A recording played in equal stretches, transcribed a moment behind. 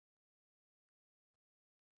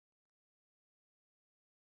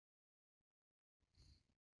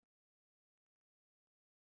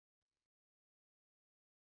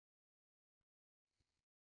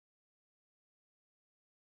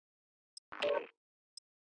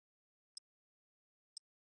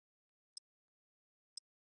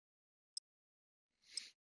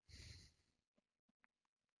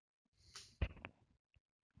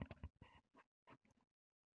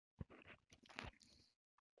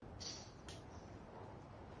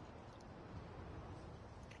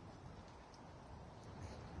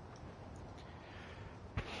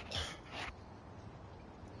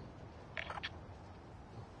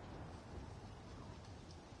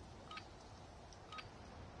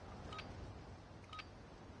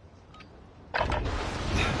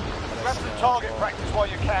target practice while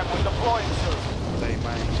you can. We're deploying soon. Tem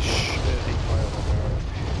mais recoil agora.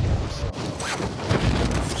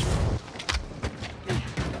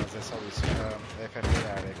 Mas é só isso. É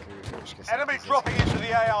FFAR, é que eu esqueci. Enemy dropping into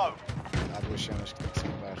the AO. Há duas cenas que tem que se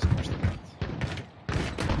mudar, supostamente.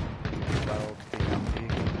 Mudar o que tinha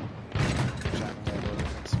antigo. Já não é agora,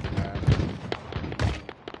 tem que se mudar.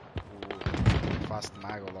 O Fast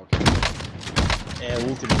Mag ou lá o que é. É o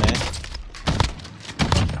último, né?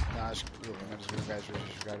 Não, acho que pelo menos vi o gajo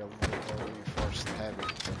hoje jogar ele no Reinforced Heavy.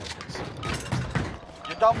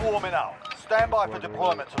 You're done warming up. Stand by for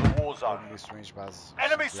deployment to the war zone.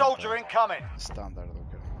 Enemy soldier incoming. Standard do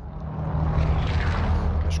cara.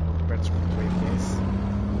 Acho que quando perdes muito o APS,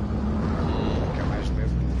 fica mais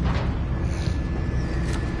leve.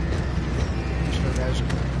 Acho que o gajo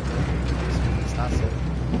que está a ser.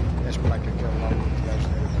 É esperar que aquele lá o gajo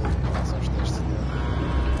dele faça os testes dele.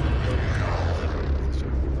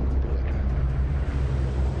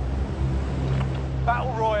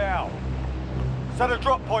 Battle Royale. Set a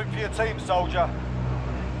drop point for your team, soldier.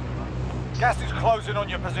 Gas is closing on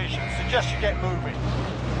your position. Suggest you get moving.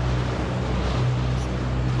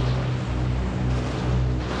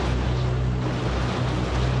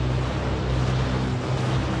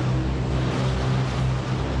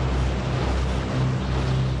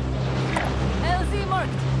 LZ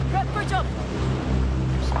marked. Prep for jump.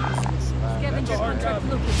 Scavenger contract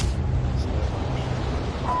looking.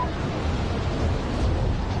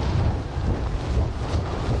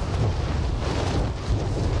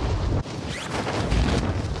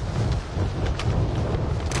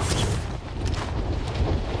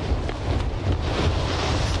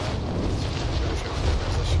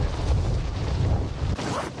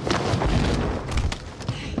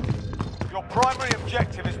 Primary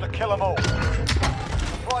objective is to kill them all.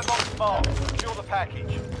 Supply box marked. Secure the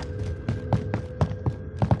package.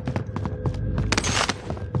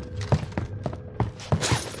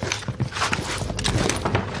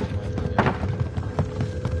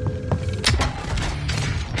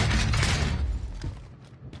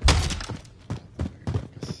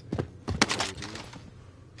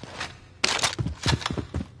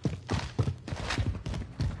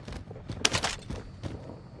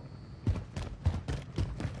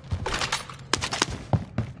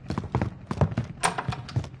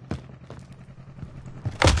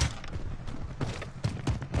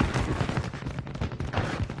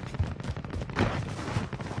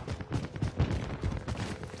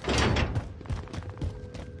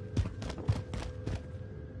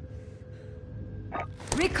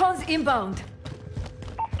 Recon's inbound.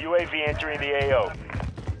 UAV entering the AO.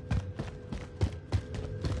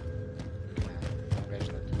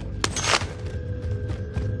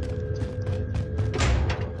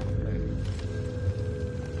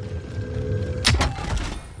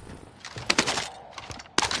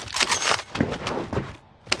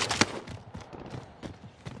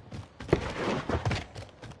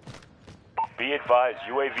 Be advised,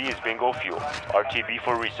 UAV is bingo fuel. RTB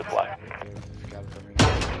for resupply.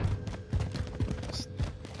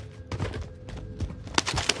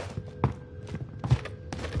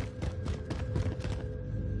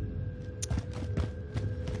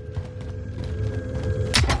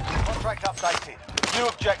 Contract updated. New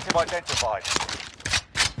objective identified.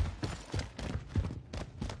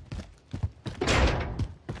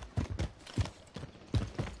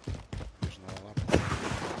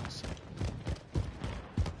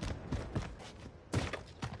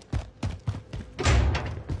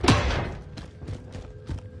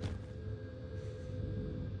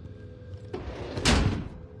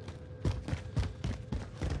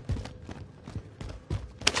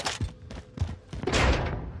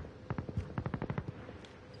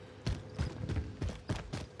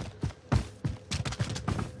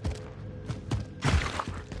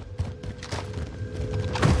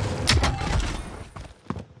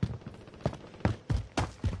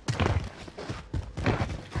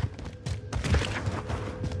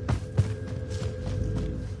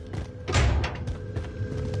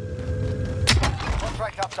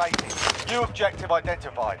 Updated. New objective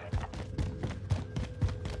identified.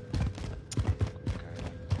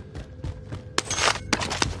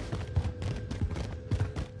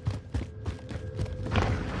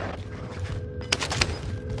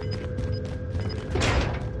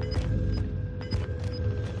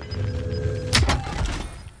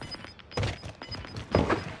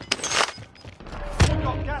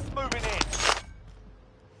 Got gas moving in.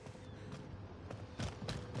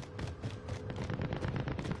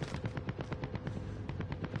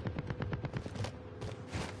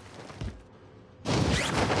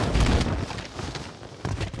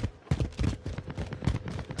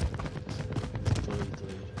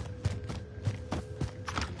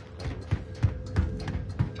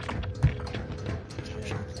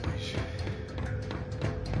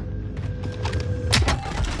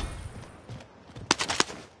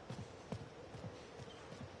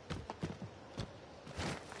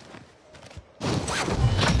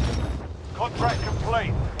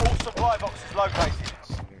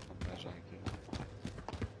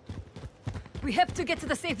 We have to get to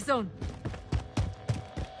the safe zone.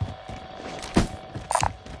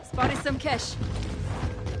 Spotted some cash.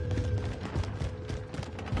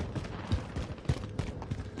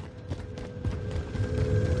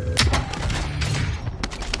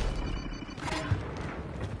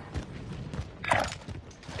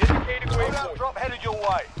 Indicating Loadout waypoint. drop headed your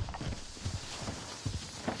way.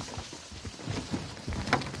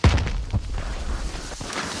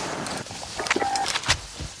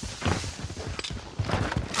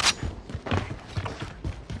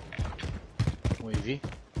 UAV?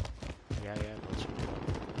 Yeah, let's go.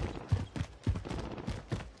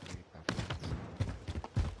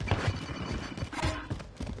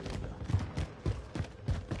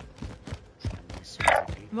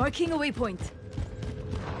 Marking a waypoint.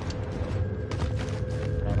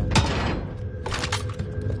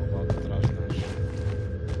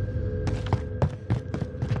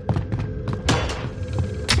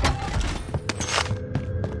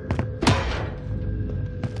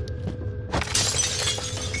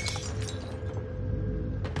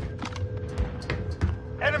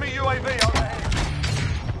 Enemy UAV overhead.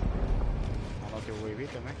 Mano que UAV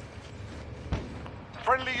também.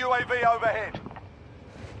 Friendly UAV overhead.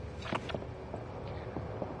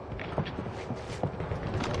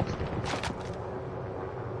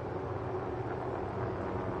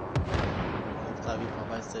 Tá vindo pra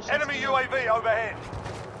mais 600. Enemy UAV overhead.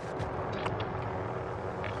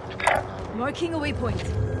 Marking a waypoint.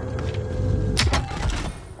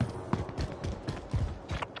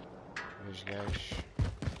 Dois gajos.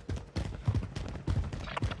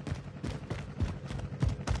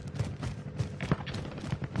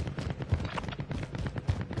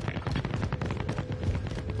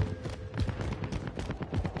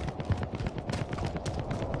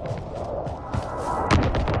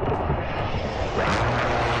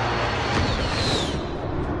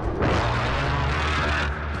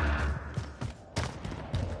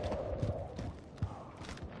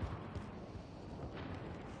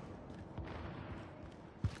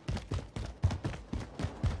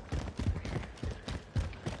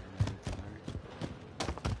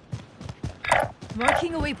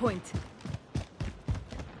 Marking a waypoint.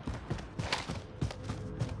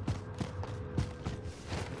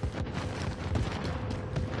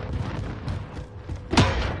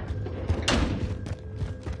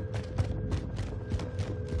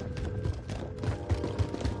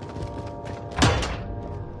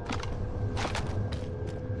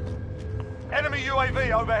 Enemy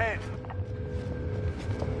UAV overhead.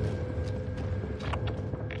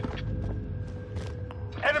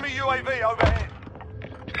 Enemy UAV overhead.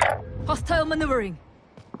 Hostile maneuvering.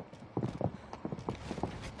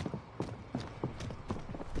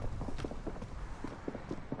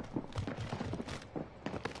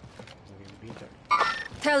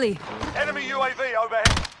 Tally. Enemy UAV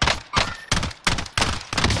overhead.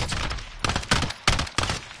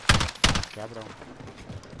 Cabrão.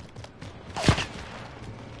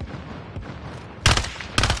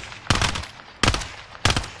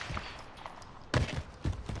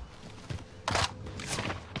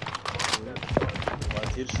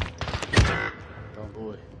 Tiros. Então,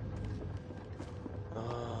 Ui.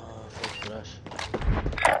 Ah, foi de trás.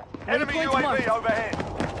 Enemy Waypoint UAV marked. overhead.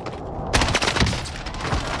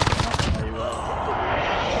 Aí vai.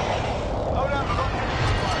 Loadout drop headed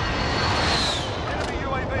your way. Enemy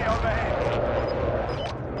UAV overhead.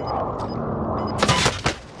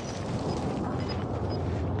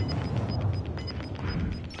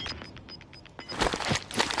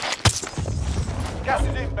 Gas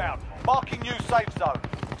is inbound. Marking new safe zone.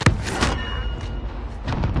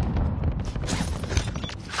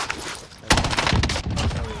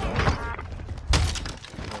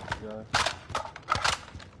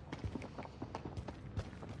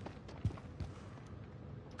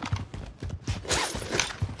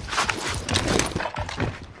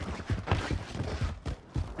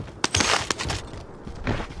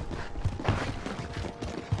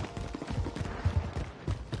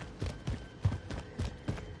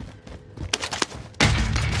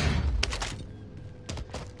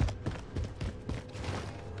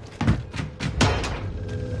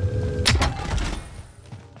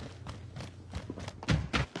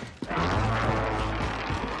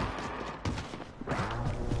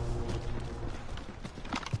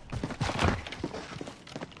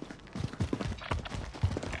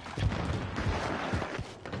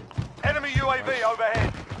 Enemy UAV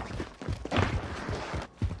overhead.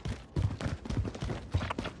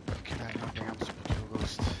 Caralho, não pegamos o que eu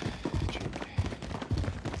gosto.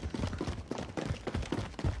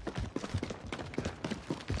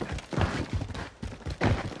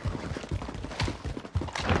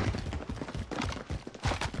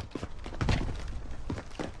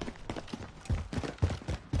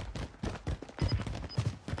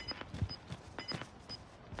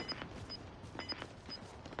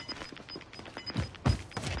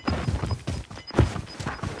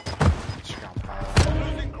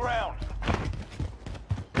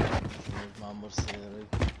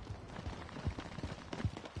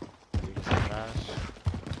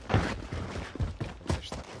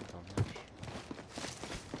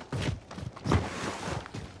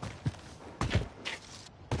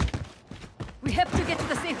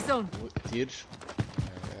 Safe zone. Tiros.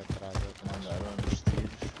 É atrás, é atrás. Mandaram uns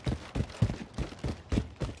tiros.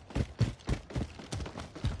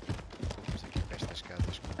 Vamos aqui para estas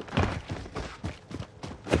casas.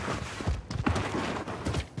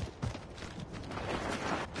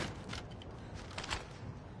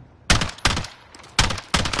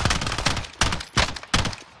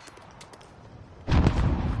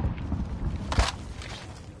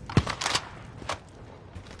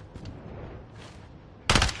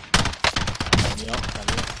 Caminhão,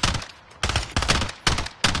 caminhão.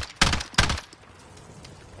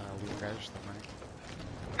 Está ali um gajo também.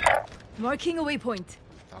 Marking a waypoint.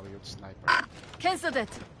 Está ali outro sniper. Cancel that.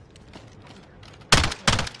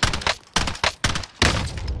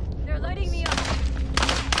 They're lighting me up.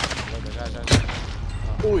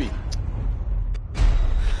 Já. Ui!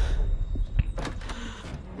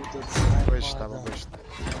 Puta de sniper, Pois estava, então. pois.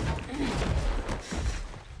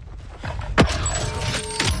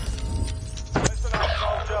 Listen up,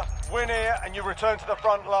 soldier. Win here and you return to the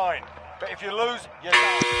front line. But if you lose, you're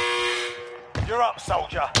done. You're up,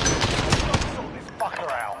 soldier. Let's sort this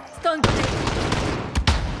fucker out. Stun grenade.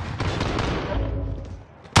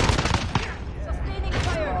 Sustaining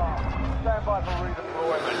fire. Stand by for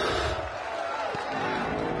redeployment.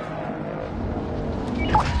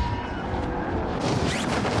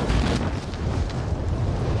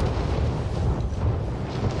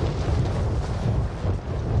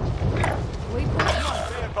 Waypoint one.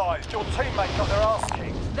 Be advised, your teammate got their ass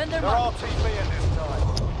kicked. Then they're They're marked. RTB at this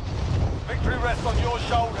time. Victory rests on your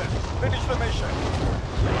shoulders. Finish the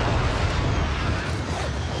mission.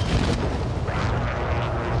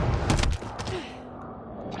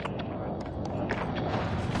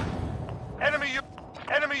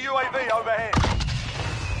 Enemy UAV overhead.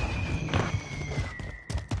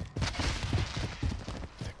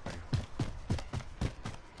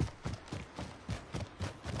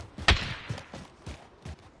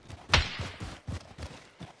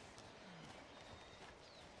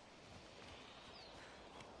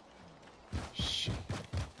 Shit.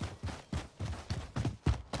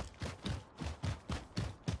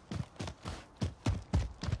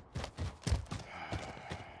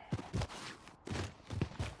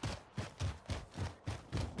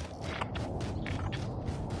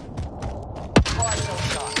 Fire sale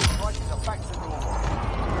done. Prices are back to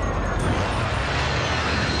normal.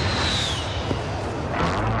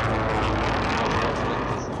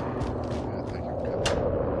 Até aqui um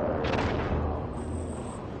bocado.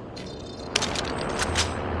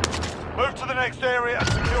 Move to the next area and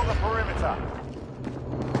secure the perimeter.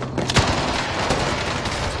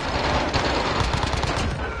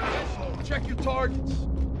 Check your targets.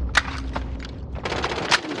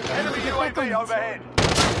 Enemy UAV overhead.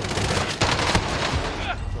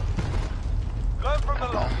 Learn from the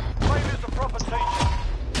loss. Failure's a proper teacher.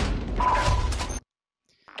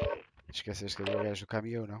 Esqueceste que ali o gajo do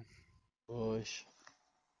caminhão, não? Pois.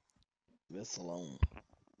 Vê se lá um.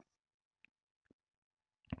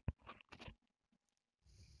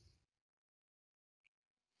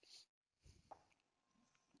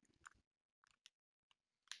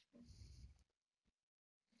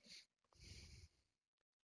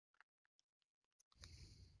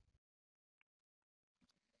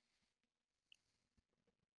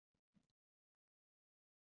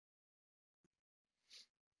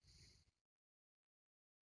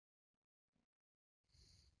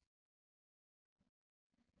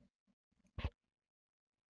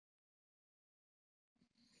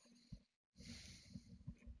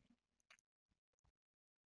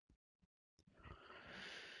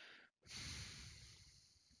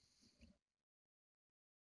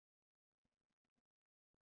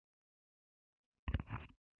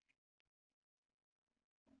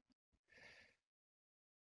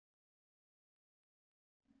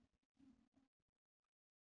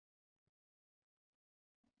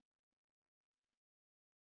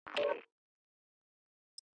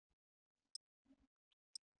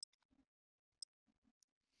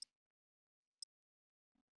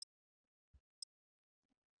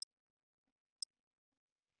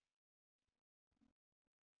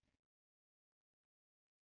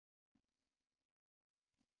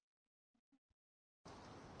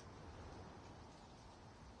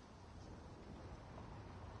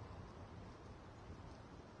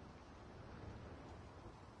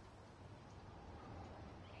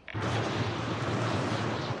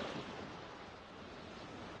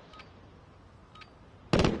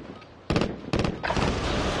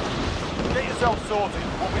 Get yourself sorted.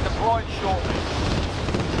 We'll be deploying shortly.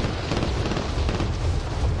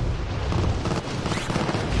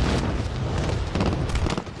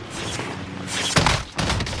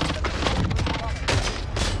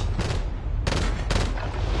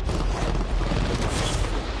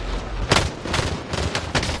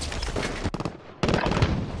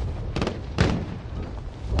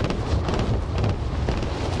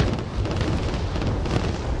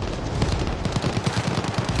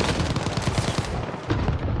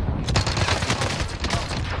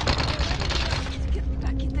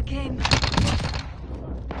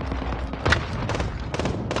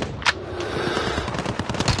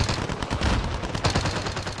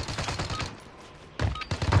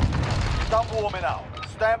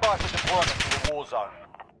 stand by for deployment to the war zone.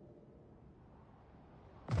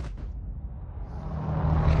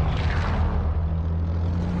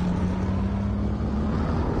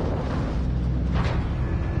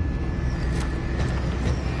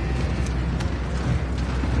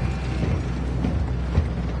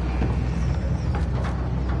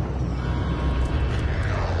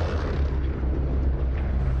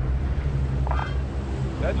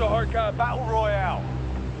 There's a hardcore battle royale.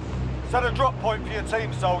 Set a drop point for your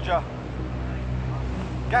team, soldier.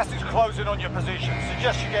 Gas is closing on your position.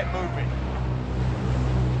 Suggest you get moving.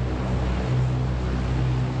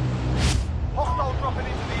 Hostile dropping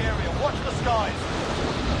into the area. Watch the skies.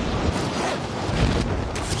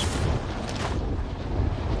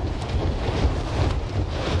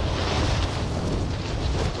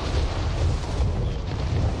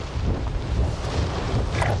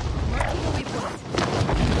 Marking a waypoint.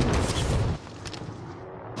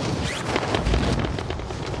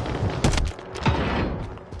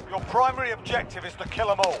 Your primary objective is to kill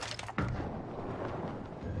them all.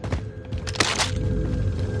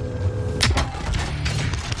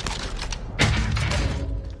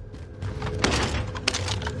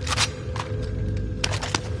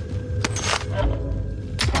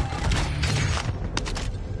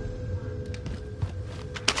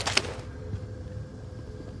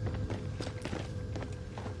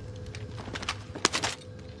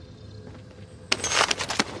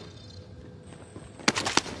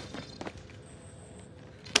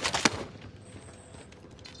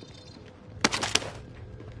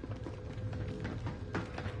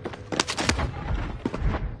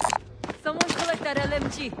 Someone collect that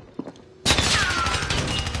LMG.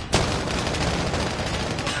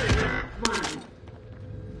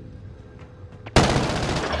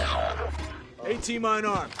 18 mine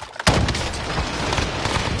armed.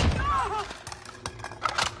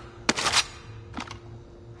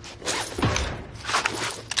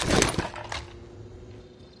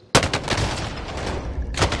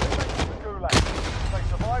 Gulag. If they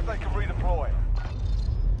survive, they can redeploy.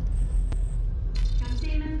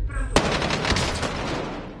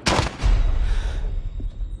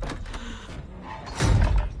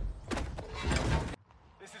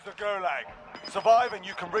 This is the Gulag. Survive and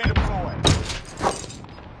you can redeploy.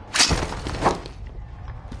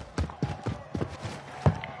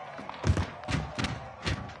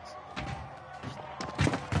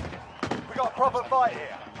 We got a proper fight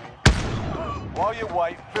here. While you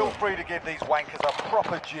wait, feel free to give these wankers a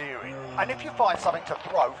proper jeering. And if you find something to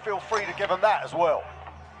throw, feel free to give them that as well.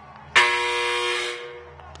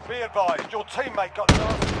 Be advised, your teammate got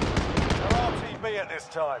nasty. They're RTB at this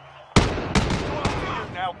time. It's all up to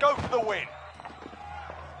you now, go for the win.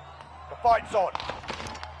 The fight's on.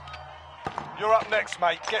 You're up next,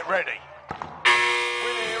 mate, get ready.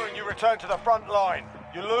 Win here and you return to the front line.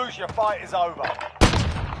 You lose, your fight is over.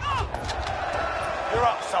 You're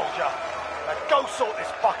up, soldier. Now go sort this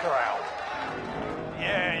fucker out.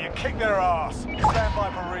 Yeah, you kicked their ass. Stand by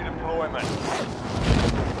for redeployment.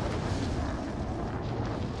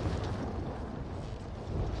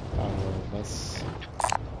 بس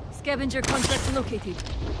Scavenger contract located.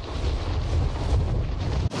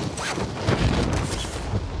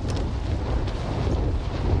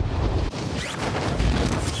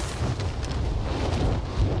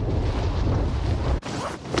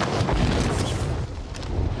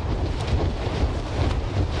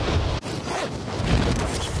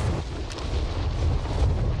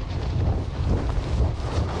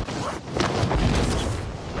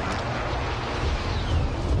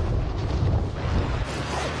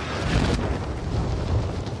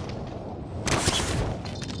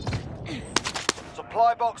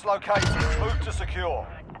 Supply box located. Move to secure.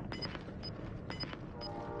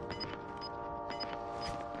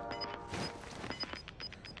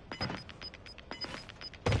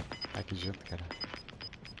 aqui junto, cara.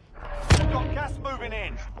 Got gas moving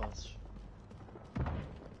in. Passos.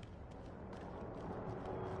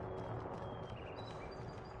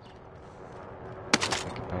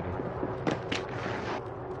 Que pariu.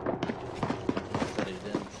 Estar aí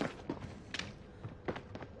dentro.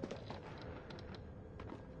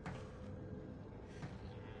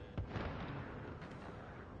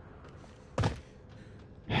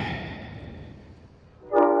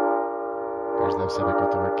 O gajo deve saber que eu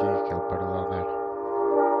estou aqui, que ele parou de andar.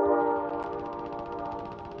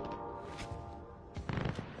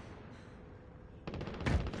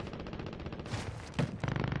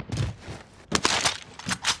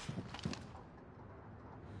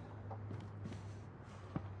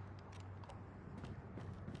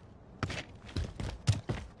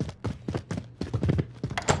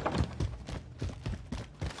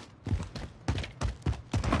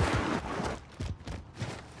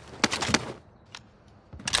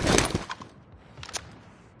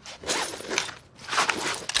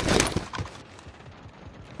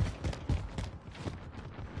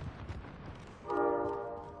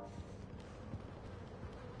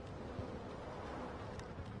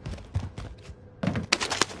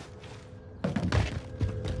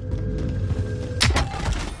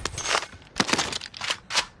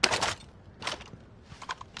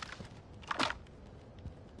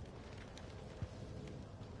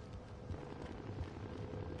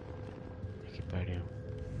 pariu.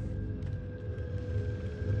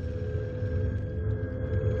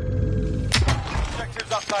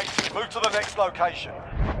 Objectives updated. Move to the next location.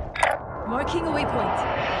 Marking a waypoint.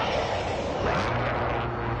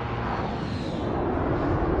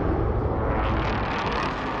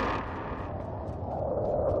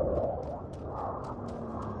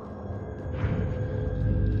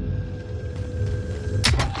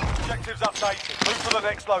 Objectives updated. Move to the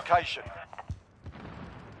next location.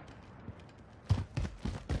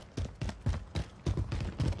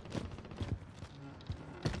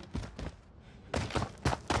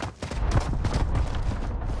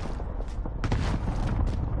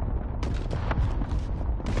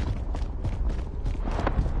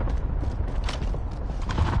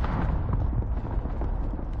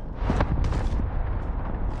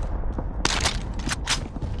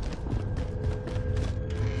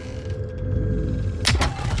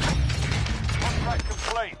 Contract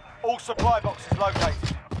complete. All supply boxes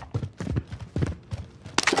located.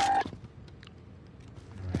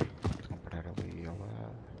 Vou comprar ali ao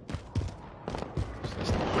lado. Não sei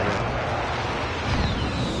se está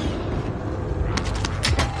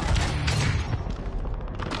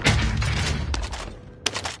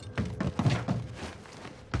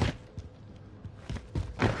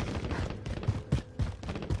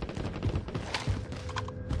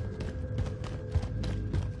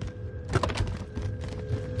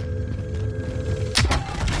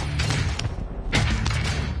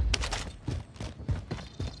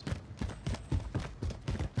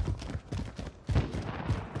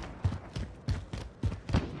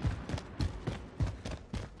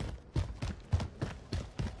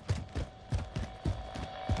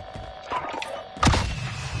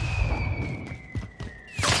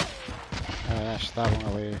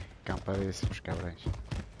estavam ali campadíssimos cabrões.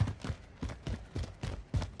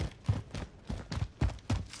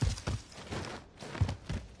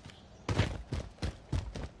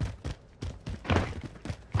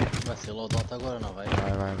 Vai ser loadout agora, não vai?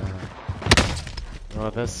 Vai.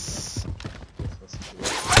 Roda-se.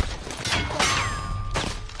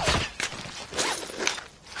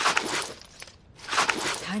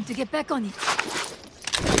 Time to get back on it.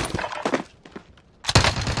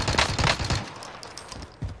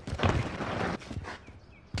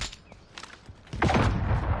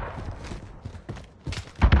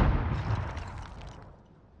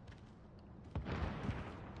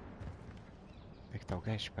 Onde é que está o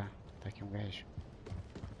gajo, pá? Está aqui um gajo.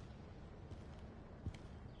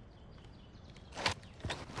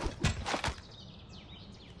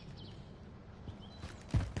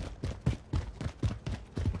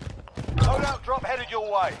 Loadout drop headed your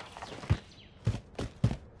way.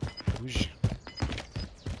 Fuge.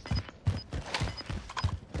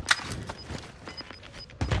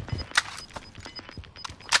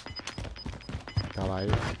 Está lá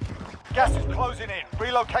ele. Gas is closing in.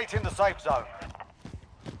 Relocating the safe zone.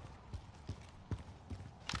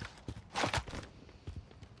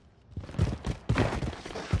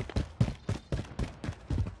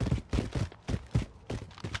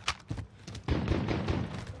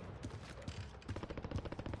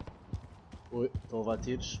 Oi, estão a levar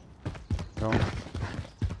tiros. Então,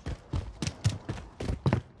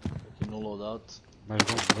 Aqui no loadout. mais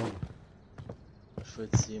vamos. Mas foi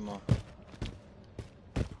de cima, ó.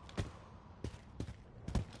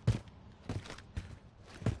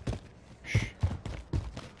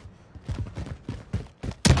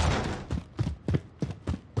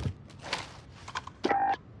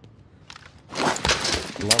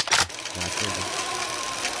 Logo. Já chega.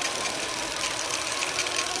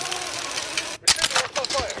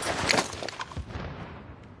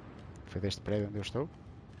 Foi deste prédio onde eu estou?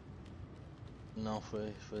 Não,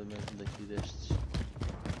 foi mesmo daqui destes.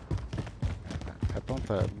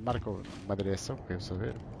 Aponta, marca uma direção para eu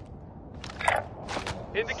saber.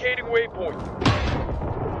 Indicating waypoint.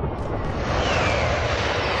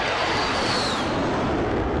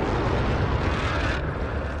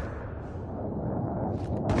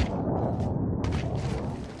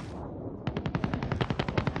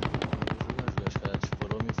 O gajo cara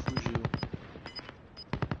disparou-me e fugiu.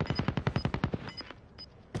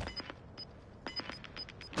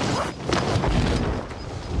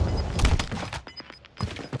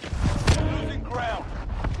 Losing ground.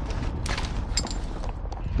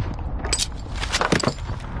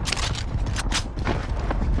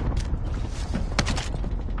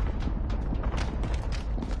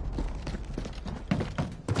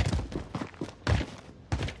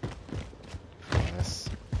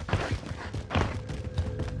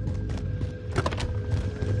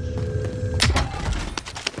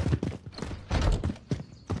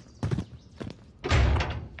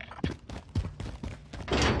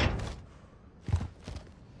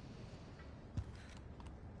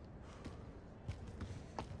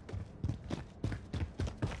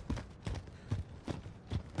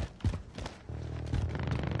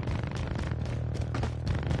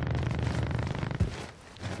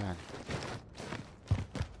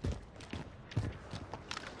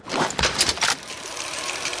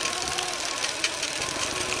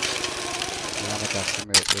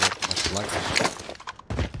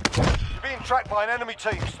 being tracked by an enemy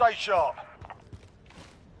team. Stay sharp.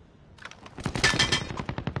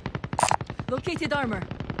 Located armor.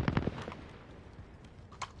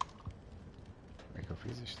 Como é que eu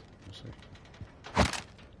fiz isto? Não sei.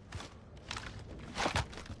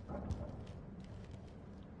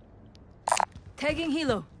 Tagging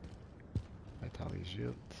helo. Vai estar ali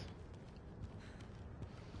gente.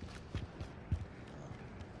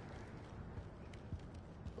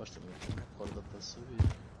 Gosto muito de uma corda para subir.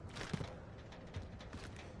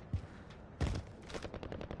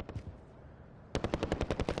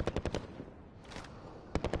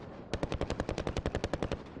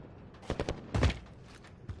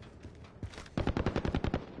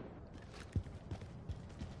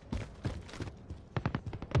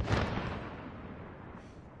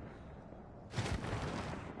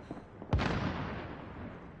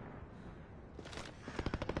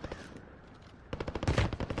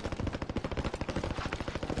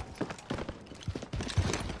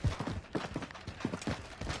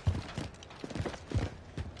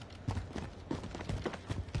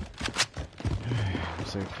 Não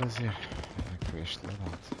sei o que fazer. Onde é que foi este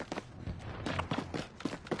loadout?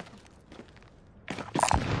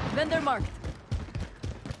 Vendor marked.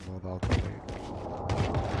 Loadout ali.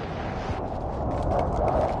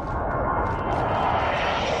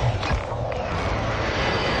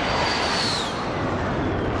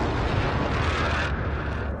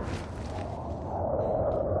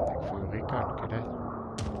 Onde é que foi o Ricardo, caralho?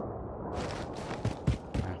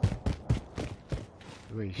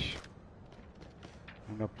 Dois.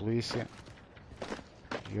 Um na polícia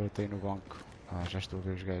e outro aí no banco. Ah, já estou a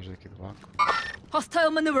ver os gajos aqui do banco. Hostile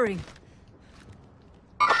maneuvering.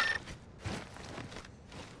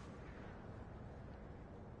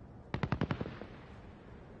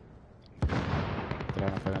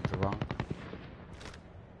 Entraram para dentro do banco.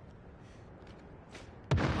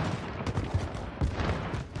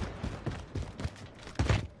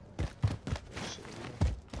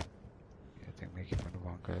 Eu tenho uma equipa no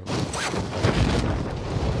banco.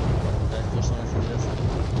 Eles estão a fazer essa.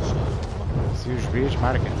 Se os vês,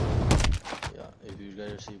 marca. Yeah, eu vi os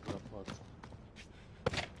gajos sair para a porta.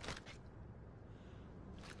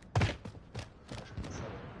 Acho que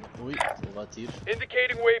começaram. Ui, vou levar tiros.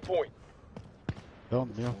 Indicating waypoint. De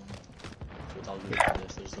onde, meu? Vou talvez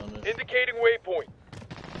destas zonas. Indicating waypoint.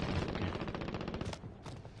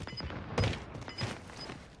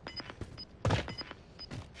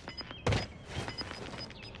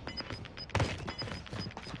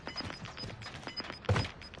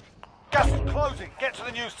 Gas is closing. Get to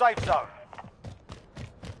the new safe zone.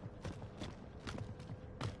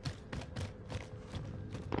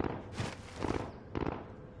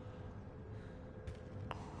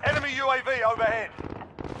 Enemy UAV overhead.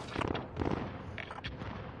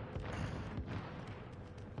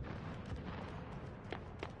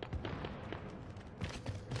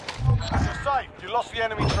 You're safe. You lost the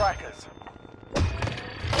enemy trackers.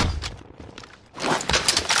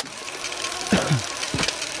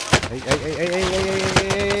 Ei, ei, ei, ei, ei, ei, ei,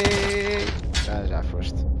 ei, ei. Já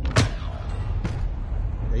foste.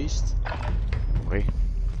 É isto? Morri.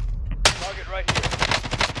 Target right here.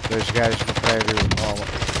 Dois gajos no prédio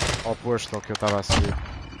ao oposto ao que eu estava a subir.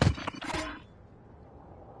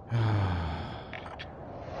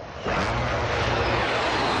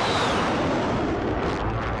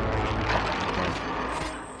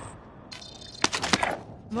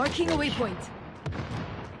 Marking a waypoint.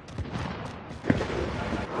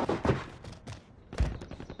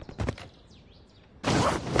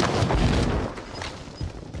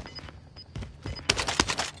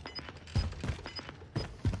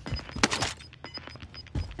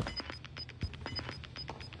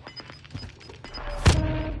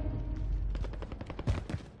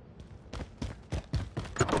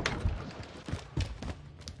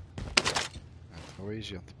 Estou aí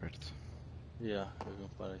gente perto. Yeah, eu vou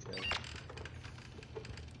parar aqui.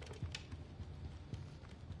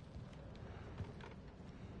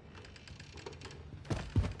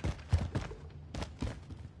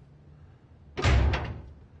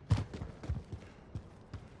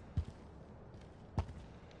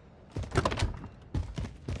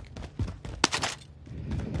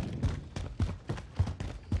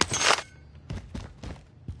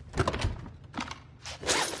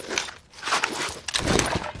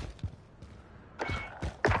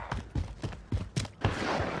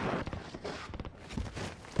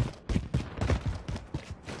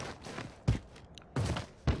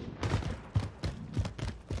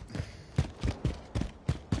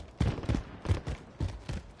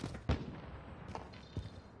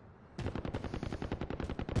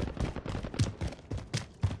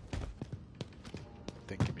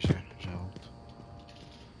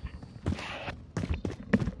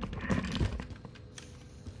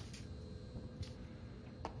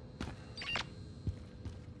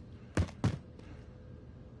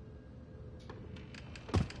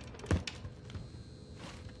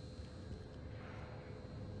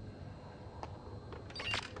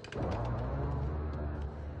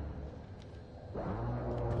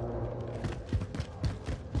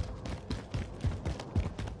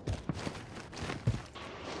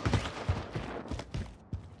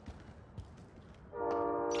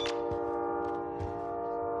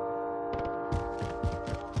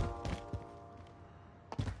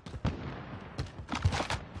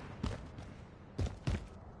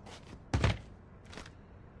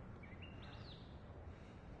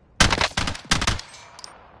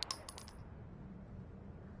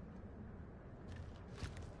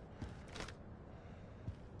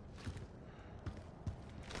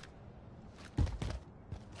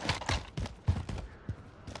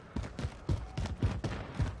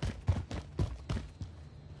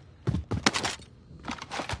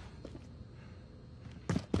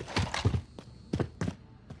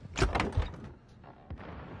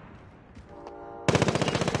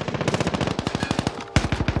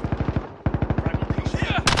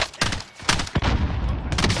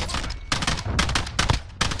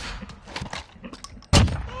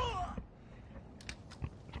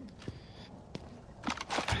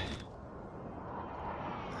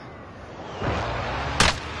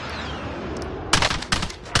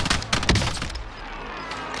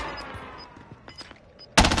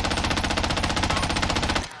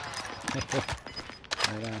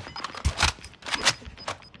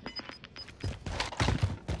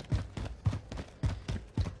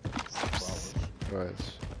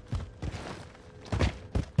 Pois.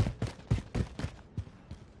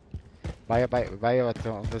 Vai até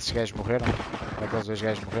onde esses gajos morreram. Onde aqueles dois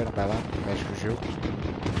gajos morreram, vai lá. O gajo fugiu.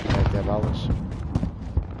 Vai ter balas.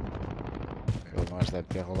 Ele não as deve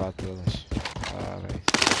ter roubado todas. Ah, bem.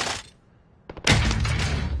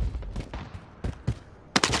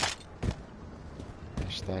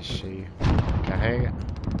 Está cheio. Carrega.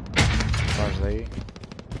 Foge daí.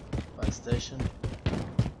 Buy station.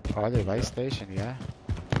 Olha, vai station, já.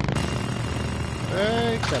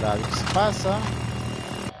 Ei, caralho, o que se passa?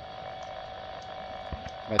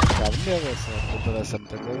 Vai ficar de medo essa puta dessa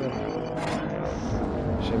metralhadora.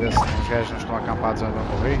 Deixa eu ver se os gajos não estão acampados onde eu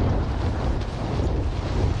morri.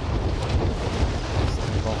 Se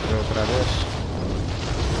não vão correr outra vez.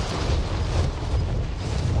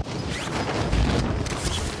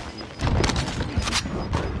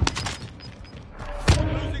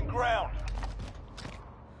 Losing ground.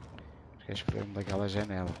 Os gajos foram daquela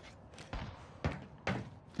janela.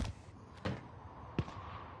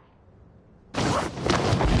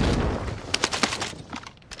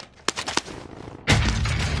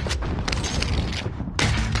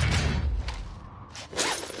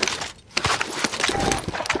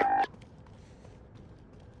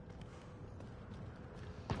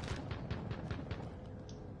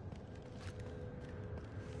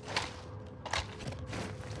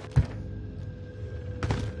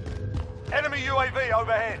 Enemy UAV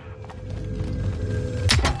overhead.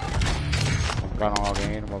 Compraram alguém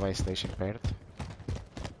aí numa base station perto.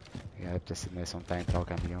 E deve ter sido nesse onde está a entrar o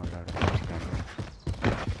caminhão agora.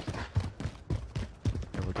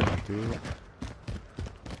 Eu vou ter contigo.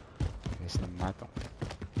 Ver se não me matam.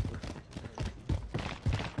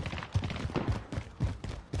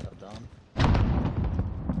 Tá down.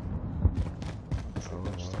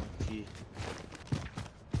 Estão aqui.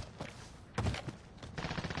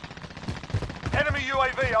 Enemy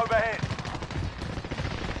UAV overhead.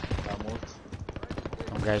 Tá morto.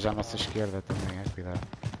 Um gajo à nossa esquerda também, cuidado.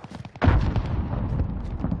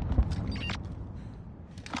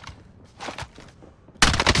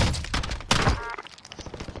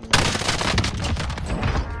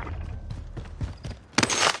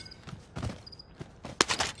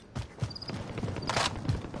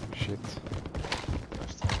 Shit.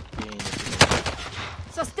 Estão aqui ainda.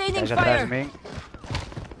 Sustaining Gajo atrás de fire. mim.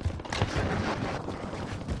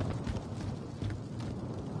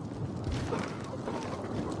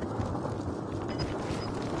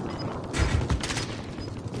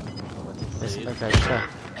 Esse onde é que gajo está?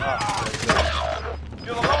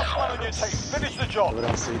 You're the last one on your team. Finish the job.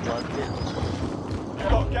 Poderão sair de lá de dentro. You've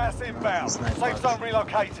got gas inbound. Sniper. Safe zone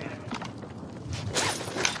relocated.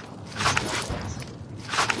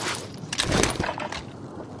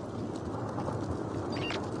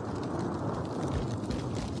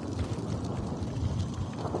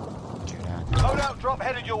 Caralho, Loadout drop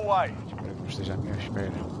headed your way. espero que não esteja à minha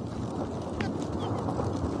espera.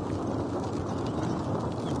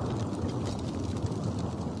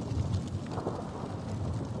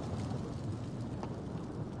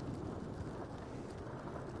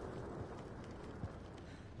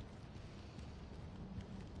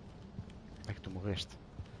 Onde é que tu morreste?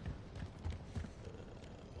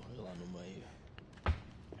 Morri lá no meio.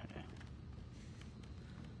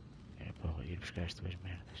 Era para ir buscar as tuas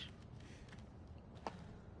merdas.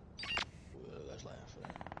 O gajo lá em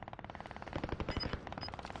frente.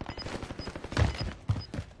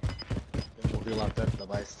 Eu morri lá perto da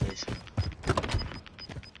buy station.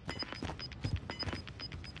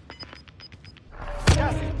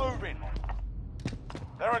 Gas is moving.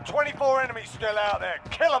 There are 24 enemies still out there.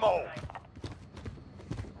 Kill them all.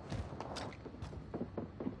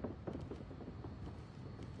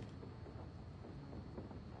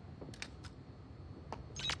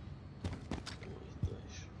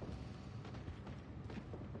 Dois.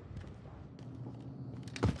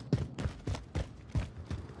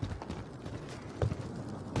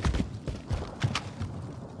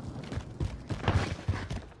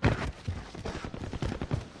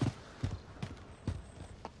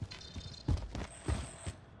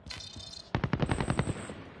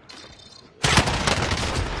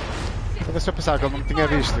 Para ver se eu pensava que ele não me tinha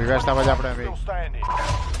visto e o gajo estava a olhar para mim. Still standing.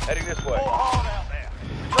 Heading this way. More hard out there.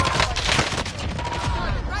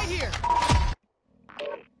 Right here.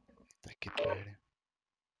 Tá que pariu.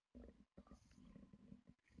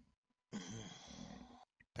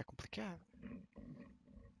 Tá complicado.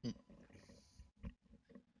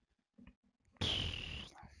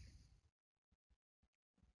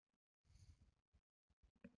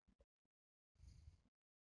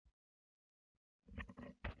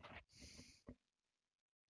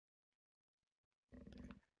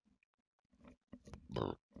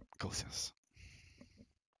 licença.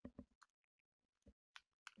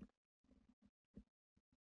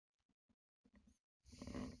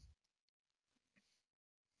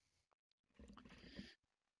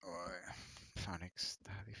 Oi. Phoenix,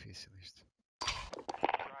 está difícil isto.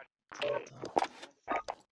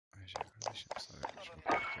 Mas agora deixa-me só ver. Deixa eu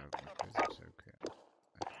ver aqui alguma coisa, não sei o que é.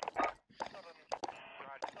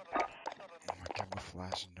 Uma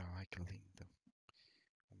camuflagem, não, ai que lindo.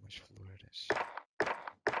 Umas flores.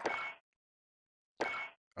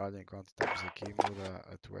 Olha, enquanto estamos aqui, muda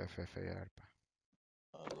a tua FFAR, pá.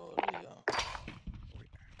 Agora já. Ui.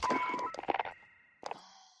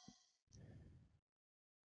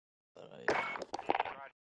 Espera aí.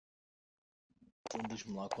 Então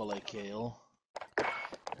diz-me lá qual é que é ele.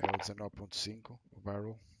 É o 19.5, o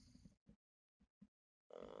barrel.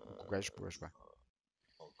 O que o gajo pôs, pá.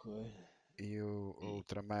 Ok. E o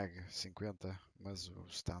Ultra Mag 50, mas o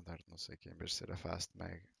Standard, não sei o que, em vez de ser a Fast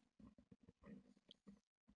Mag.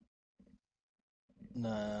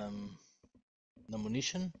 Na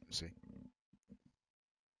Munition? Sim.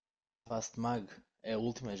 Fast Mag. É a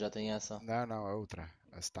última, já tem essa. Não, não, a outra,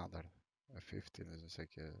 a Standard. A 50, não sei o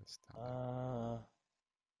que é Standard. Ah.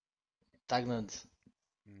 Tagnant.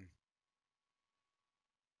 Hum.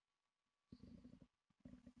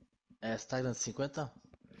 É a Tagnant 50?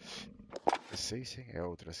 Sim, sim, é a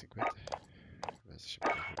outra 50. Mas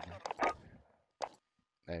deixa-me confirmar.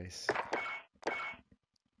 É isso.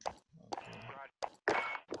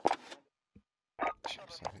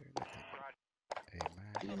 Deixa-me só ver, ainda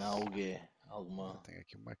tenho. E na AUG, alguma. Eu tenho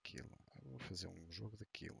aqui uma kill. Eu vou fazer um jogo de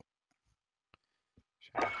kill.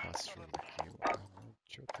 Já não faço jogo de kill há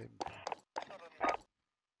muito tempo.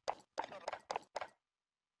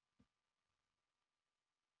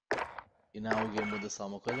 E na AUG muda-se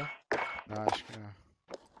alguma coisa? Não, acho que não.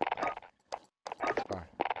 Pá,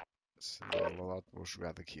 se der loadout vou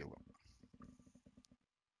jogar de kill.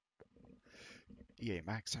 E aí,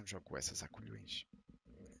 Max, é um jogo com essas acolhões.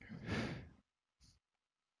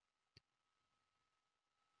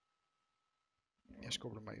 E acho que o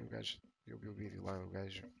vermelho, o gajo, eu vi o vídeo lá, o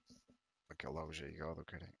gajo, aquele lá, o J-God, o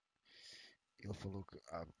caralho. Ele falou que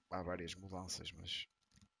há várias mudanças, mas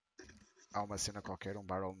há uma cena qualquer, um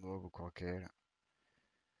barrel novo qualquer.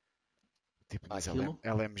 Tipo nas Aquilo?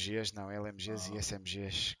 LMGs, não, LMGs e Ah.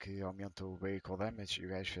 SMGs que aumentam o vehicle damage. E o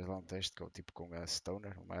gajo fez lá um teste tipo com a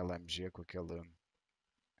Stoner, uma LMG com aquele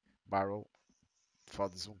barrel.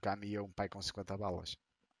 Fodes um caminhão, um pai com 50 balas.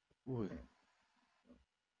 Ui.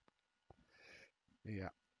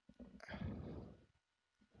 Yeah.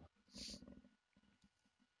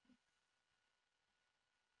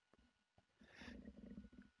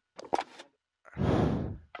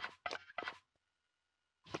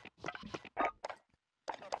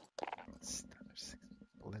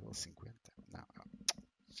 Level 50. Não.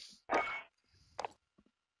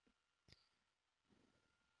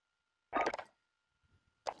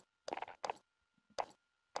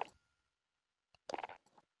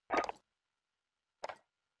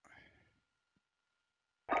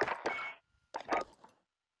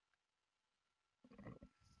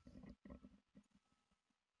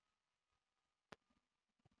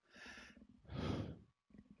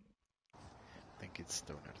 Tem que ir de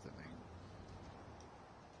Stoner também.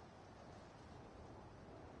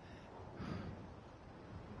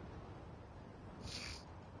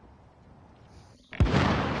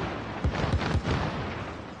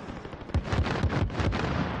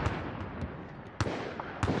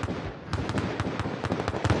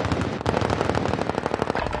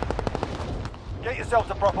 Get yourselves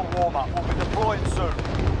a proper warm-up. We'll be deploying soon.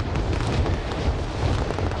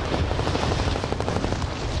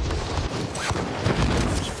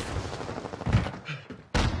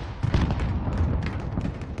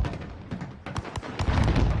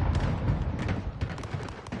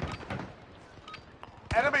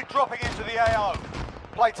 Enemy dropping into the AO.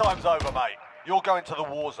 Playtime's over, mate. You're going to the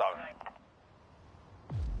war zone.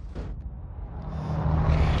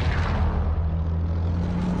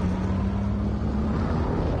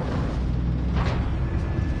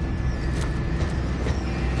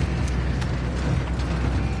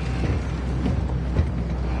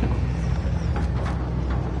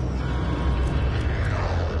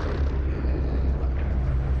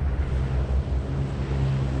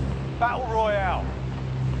 Battle Royale.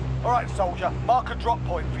 All right, soldier, mark a drop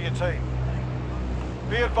point for your team.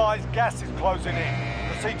 Be advised, gas is closing in.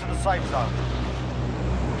 Proceed to the safe zone.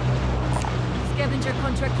 Scavenger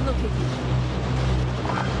contract located.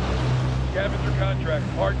 Scavenger contract,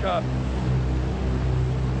 hard copy.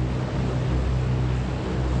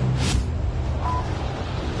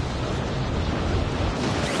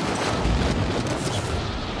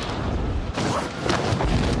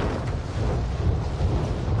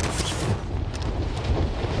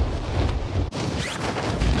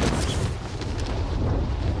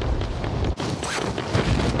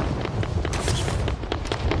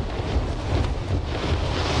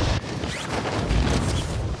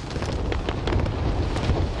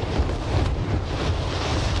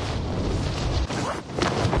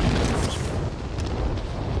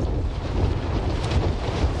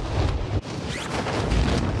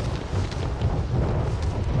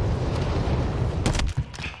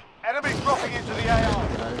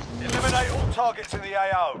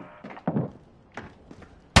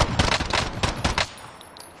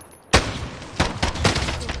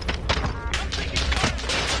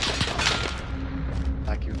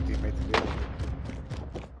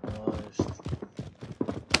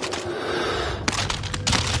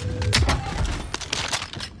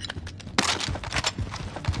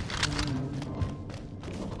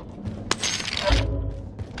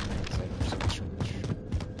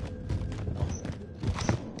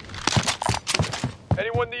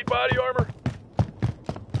 Anyone need body armor?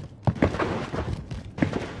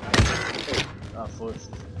 Ah, foda-se.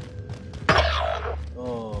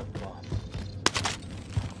 Opa.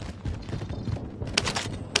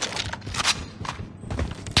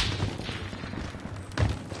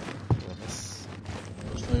 Eles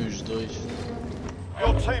estão os dois.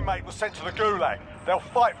 Your teammate was sent to the gulag. They'll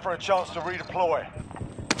fight for a chance to redeploy.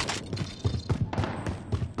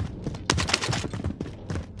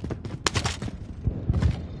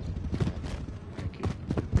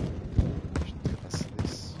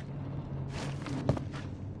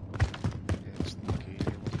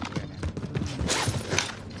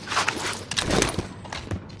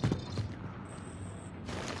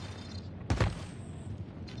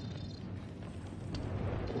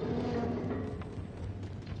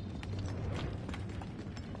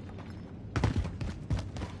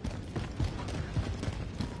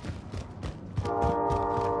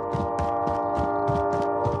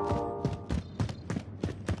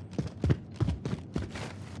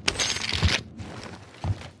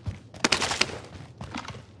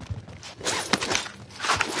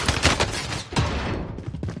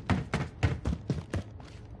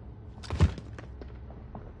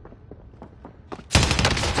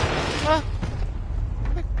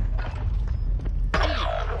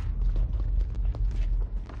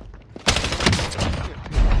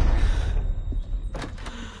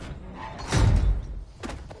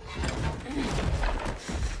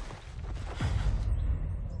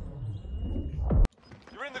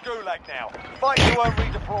 Gulag now. Fight your own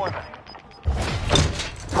redeployment.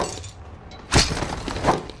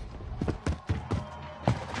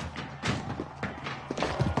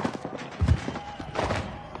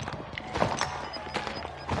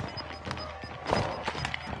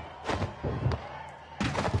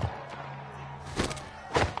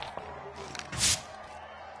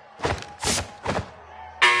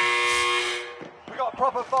 We got a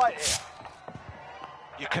proper fight here.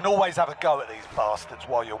 You can always have a go at these bastards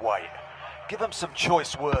while you wait. Give them some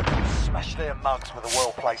choice words and smash their mugs with a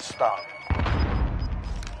well-placed stone.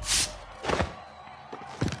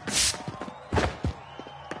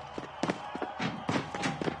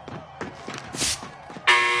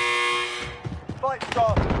 Fight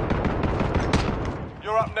started.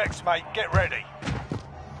 You're up next, mate. Get ready.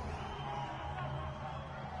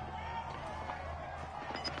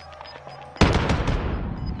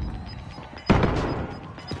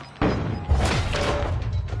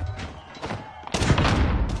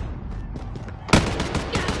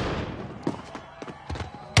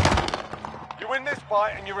 Win this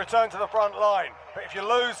fight and you return to the front line. But if you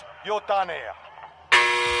lose, you're done here.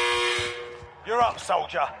 You're up,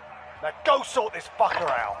 soldier. Now go sort this fucker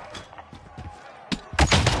out.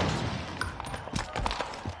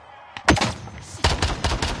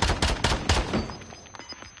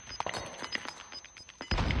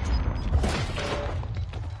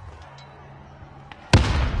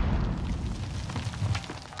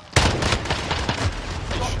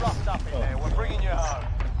 Got roughed up in there. We're bringing you home.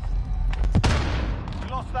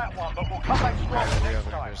 Lost that one, but we'll come back stronger next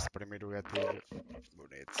time. Este primeiro gatilho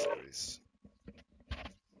bonito, só isso.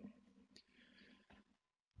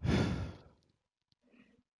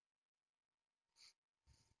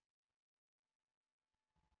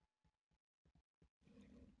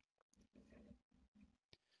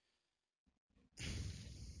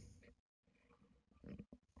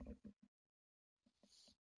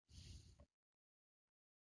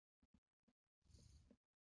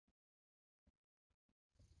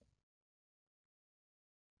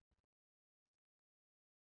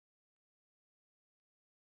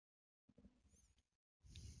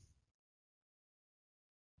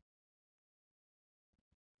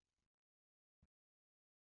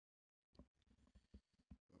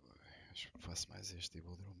 Acho que faço mais este e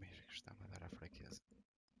vou dormir, que está-me a dar a fraqueza.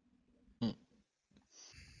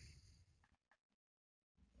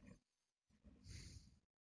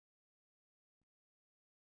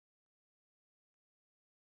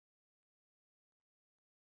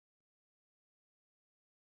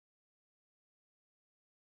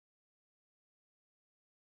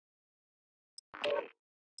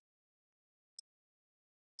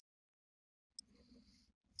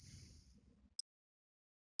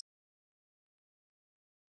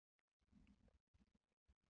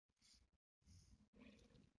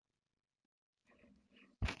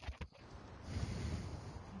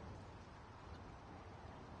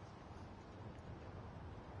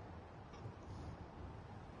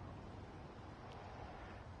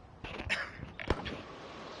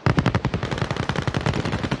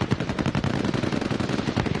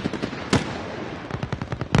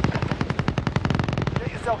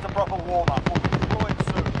 Get yourself a proper warm-up. We'll deploy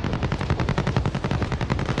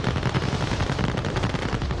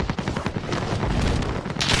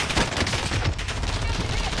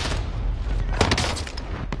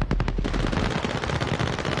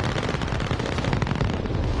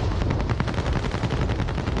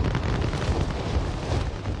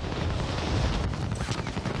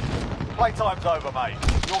Playtime's over, mate.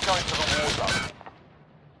 You're going to the war zone.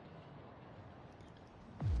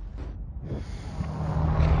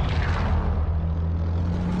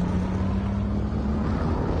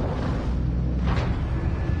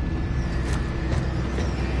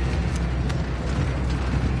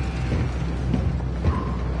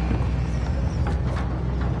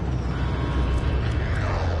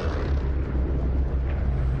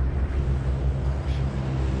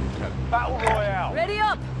 Battle Royale. Ready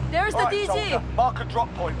up! There's the Right, DZ! soldier, mark a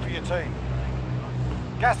drop point for your team.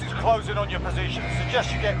 Gas is closing on your position.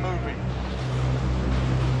 Suggest you get moving.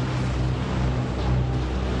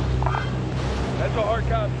 That's a hard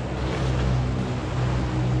copy.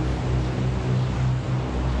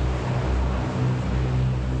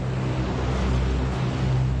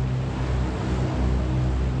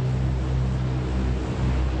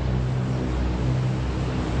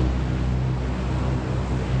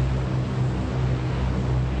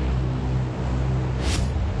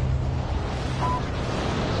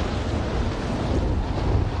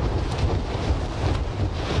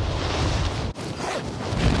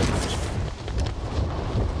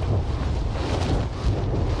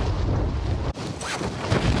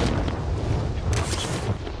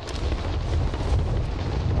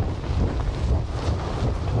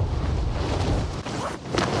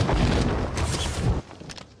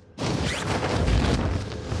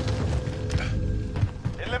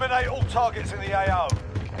 Eliminate all targets in the AO.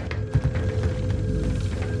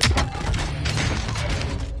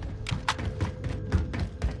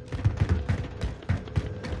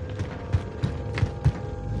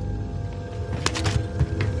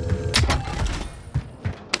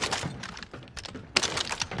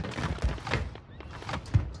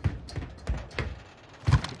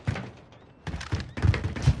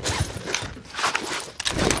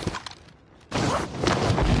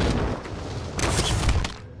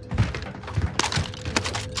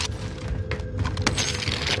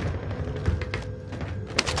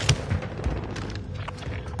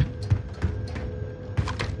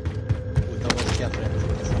 Estamos aqui à frente.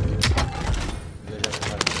 Eu já vou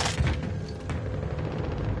lá.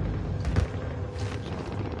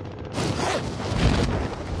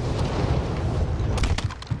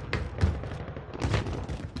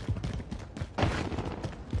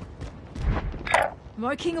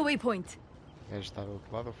 Marking a waypoint. O gajo está do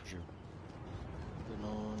outro lado ou fugiu? Eu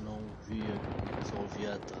não via, só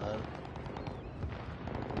ouvia aterrar.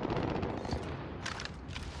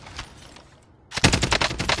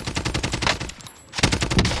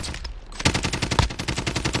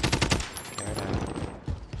 Caralho.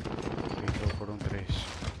 Ficou por um 3.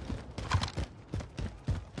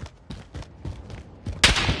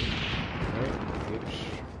 Tiros.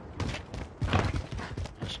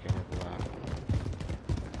 Acho que era de lá.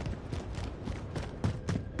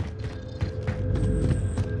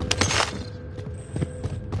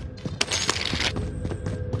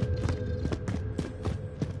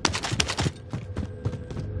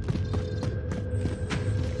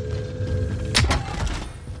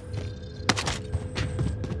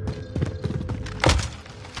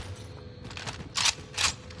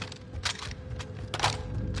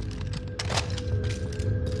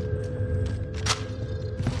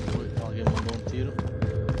 Alguém mandou um tiro. O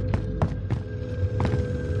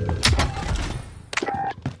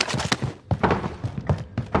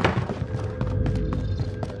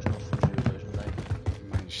gajo não fugiu, o gajo não é.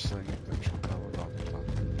 Mais sangue, temos que botar o dólar lá.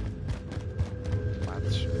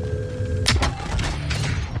 Mates.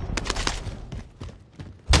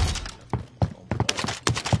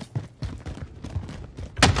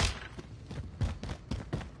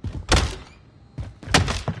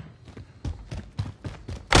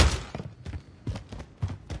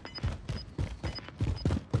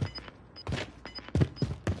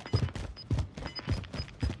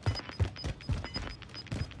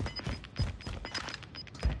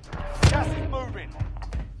 Gas is moving.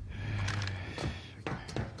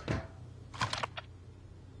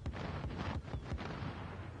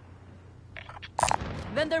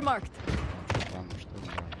 Vendor marked. Vamos do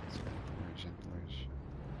norte. Mais gente longe.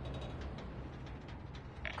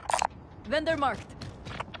 Vendor marked.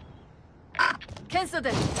 Cancel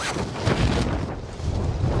it.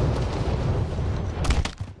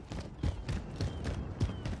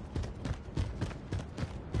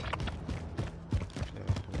 Filha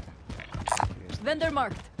da puta. Este Vendor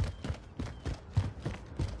marked.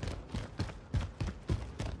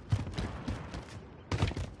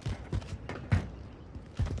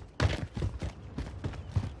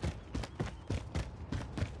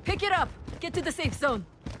 Pick it up. Get to the safe zone.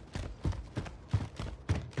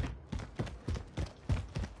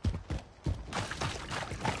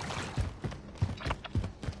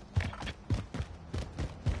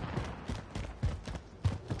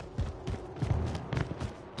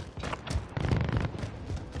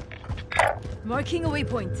 Marking a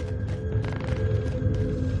waypoint.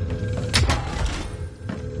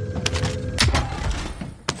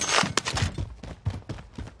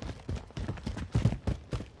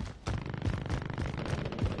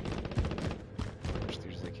 Os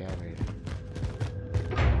tiros aqui à beira.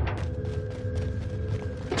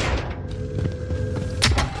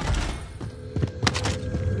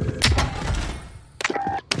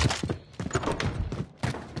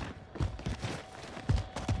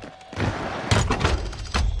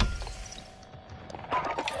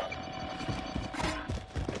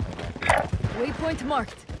 Waypoint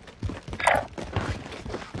marked.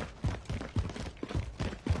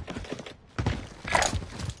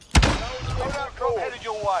 Loadout drop headed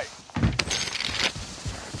your way.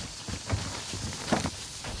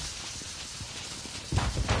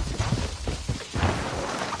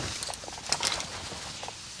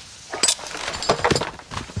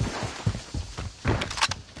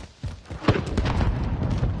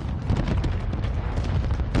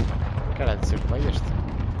 Caralho, de ser para este.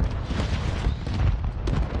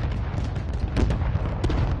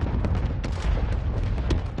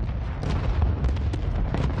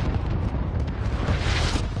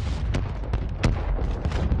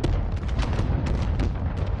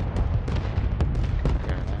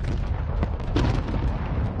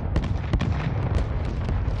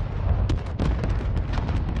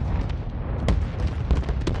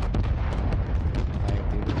 Ai,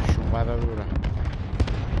 tiro chumbada dura.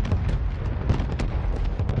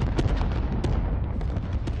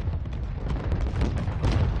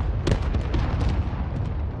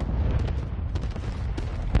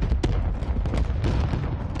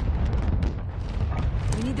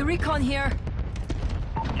 We need the recon here.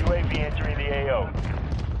 UAV entering the AO.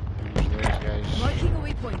 Temos dois gajos Marking a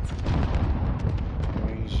waypoint.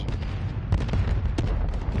 longe.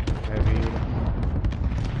 A vir.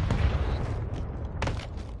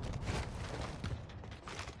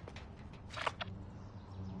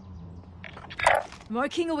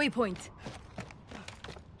 Marking a waypoint.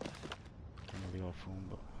 Estão ali ao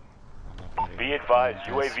fundo. Anda a parede. Be advised,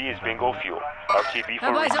 UAV is bingo fuel. RTB for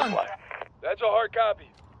Have eyes on. resupply. That's a hard copy.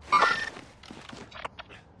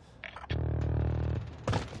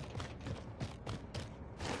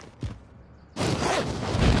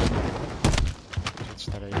 Deixa de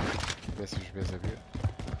estar aí. Vê se os vês a ver.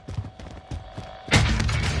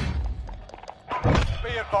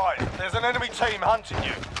 Be advised, there's an enemy team hunting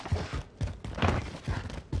you.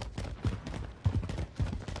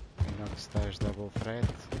 Inox estás double threat.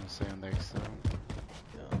 Não sei onde é que são.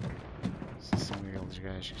 Se são aqueles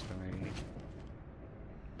gajos que estão aí.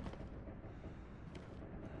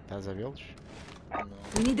 Estás a vê-los?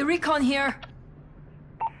 We need the recon here.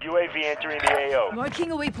 UAV entering the AO.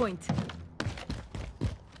 Marking a waypoint.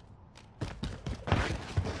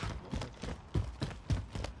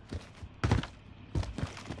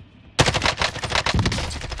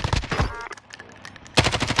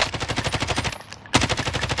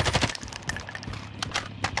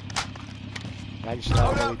 Vai estar ali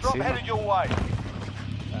Loadout de drop cima. headed your way.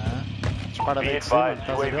 Dispara Be daí de cima. advised, Estás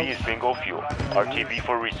a UAV vê-los? is bingo fuel. RTB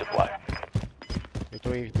for resupply. Eu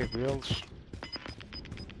estou aí a ter com eles.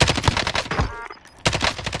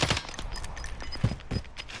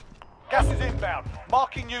 Gas is inbound.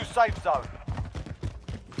 Marking new safe zone.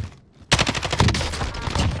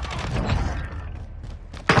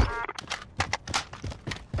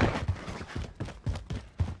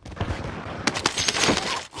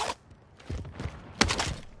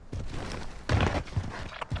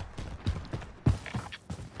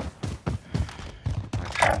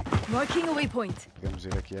 Marking a waypoint. Podemos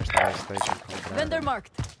ir aqui a esta buy station comprar Vendor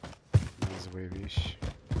marked. mais UAVs.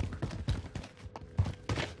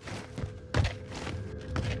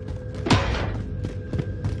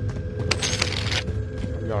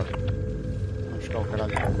 Ou melhor, vamos buscar o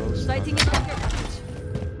caralho do Ghost Sighting an care package.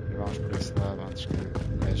 e vamos por esse lado antes que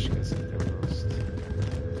o gajo esqueça de ter o Ghost.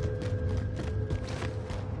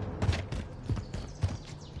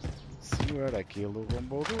 Senhor, aquilo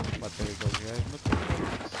bombou duro, matei aqueles gajos, matei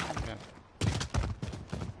aqueles.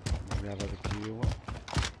 Jogava daquilo.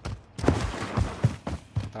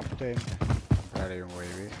 Está potente. Comprar aí um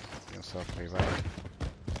UAV e um soft revive.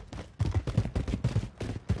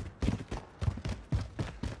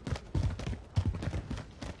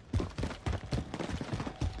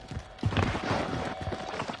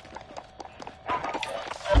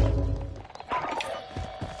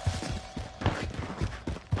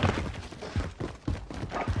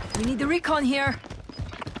 We need the recon here.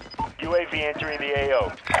 UAV entering the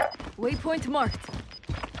AO. Waypoint marked.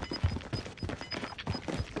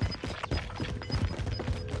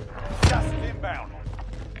 Gas is inbound.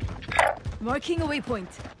 Marking a waypoint.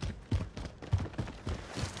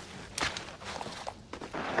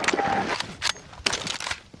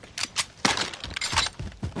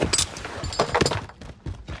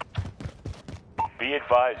 Be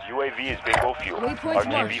advised, UAV is bingo fuel. Waypoint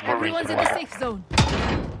marked. RTB for Everyone's in the resupply. safe zone.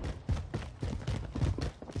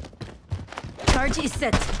 Charge is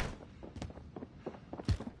set.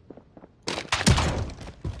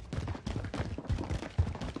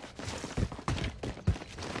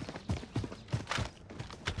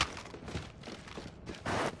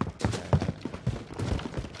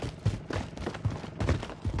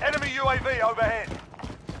 Enemy UAV overhead.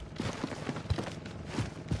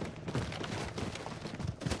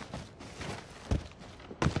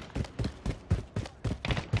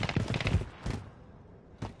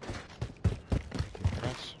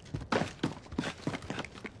 Atrás.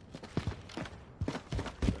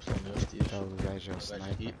 Já são meus tiros. Está o gajo ao O gajo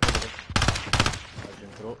sniper. aqui. O gajo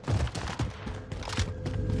entrou.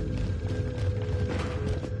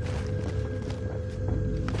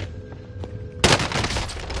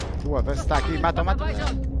 Foda-se, está aqui, mata, mata. O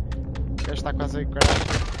gajo está quase aí, caralho.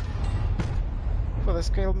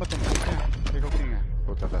 Foda-se que ele matou-me. O que é que ele tinha?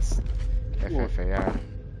 Puta da-se. FFAR.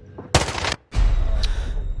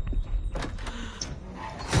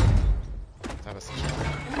 Estava-se.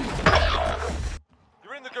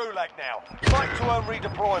 You're in the gulag now. Fight to earn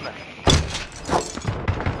redeployment.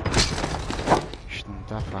 Isto não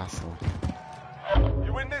está fácil.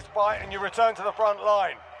 You win this fight and you return to the front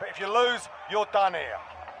line. But if you lose, you're done here.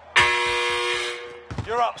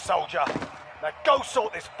 You're up, soldier. Now go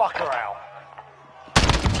sort this fucker out.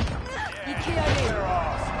 EKIA. Their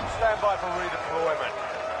ass. Stand by for redeployment.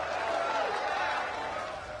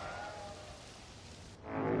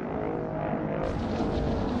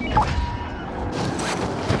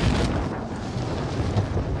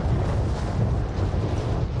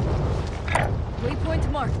 Waypoint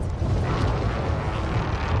marked.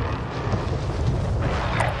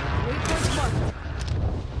 Waypoint marked.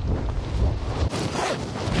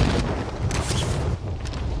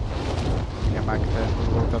 Minha máquina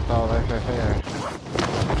no total da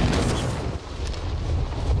FFAR.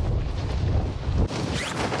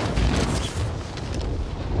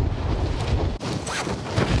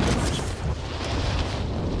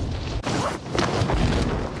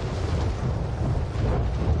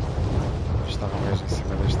 Estava um gajo em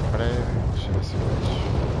cima deste prédio. Deixa eu ver se eu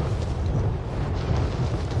vejo.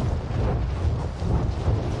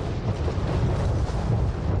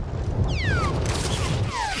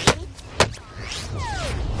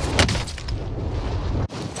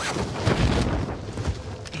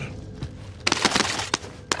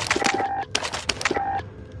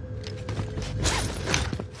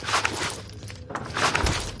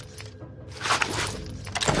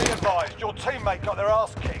 Be advised, your teammate got their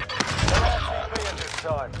ass kicked. They're RTB at this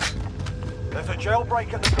time. There's a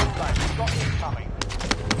jailbreak at the gulag. You've got incoming.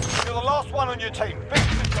 You're the last one on your team.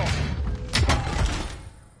 Finish this off.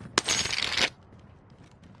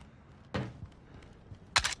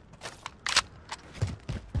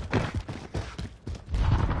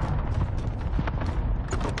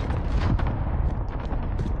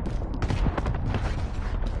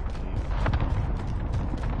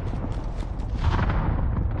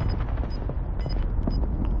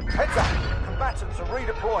 Heads up. Combatants are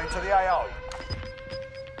redeploying to the AO.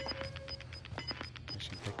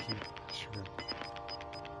 Deixa eu ver aqui. Deixa eu ver.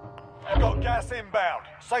 You've got gas inbound.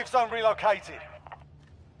 Safe zone relocated.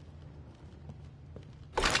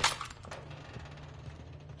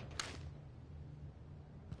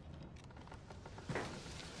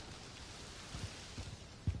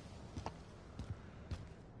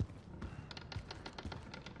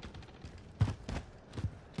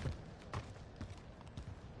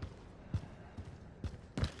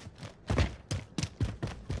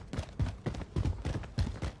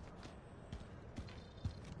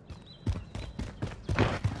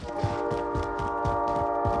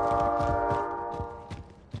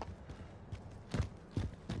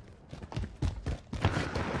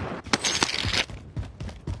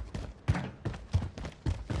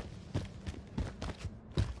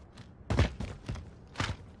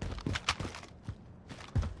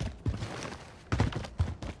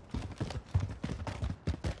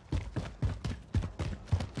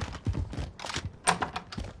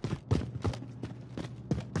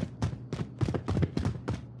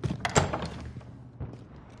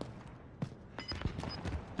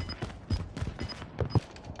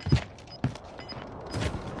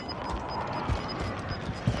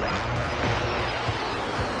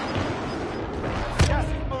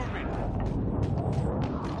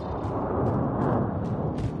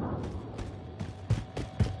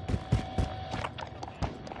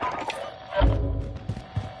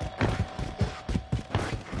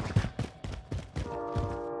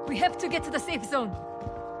 have to get to the safe zone.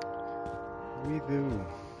 We do.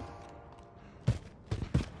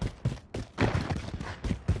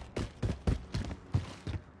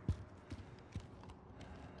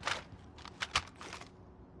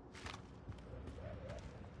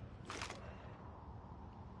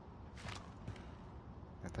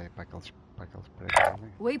 Até aí para aqueles prédios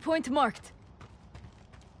ali. Waypoint marked.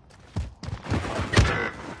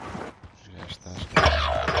 Já estás.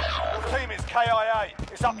 Your team is KIA.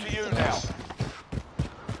 It's up to you now.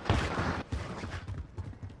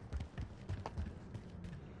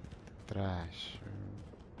 Trás.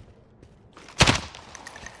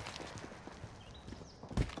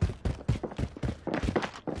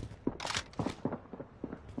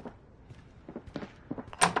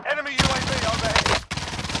 Enemy UAV overhead.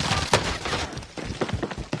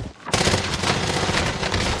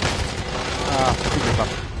 Ah, filho da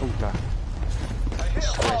puta. They hit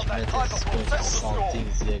Os hard gajos that time metem-se before com settle the score.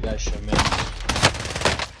 saltinhos e agachamentos.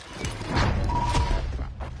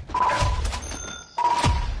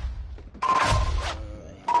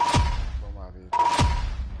 Vamos lá, vida.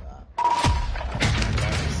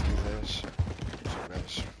 Se quiseres.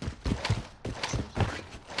 Deixa.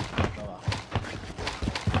 Tá lá.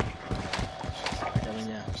 Até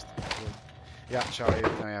amanhã. Já, tchau aí.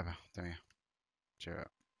 Também é.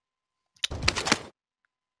 Tchau.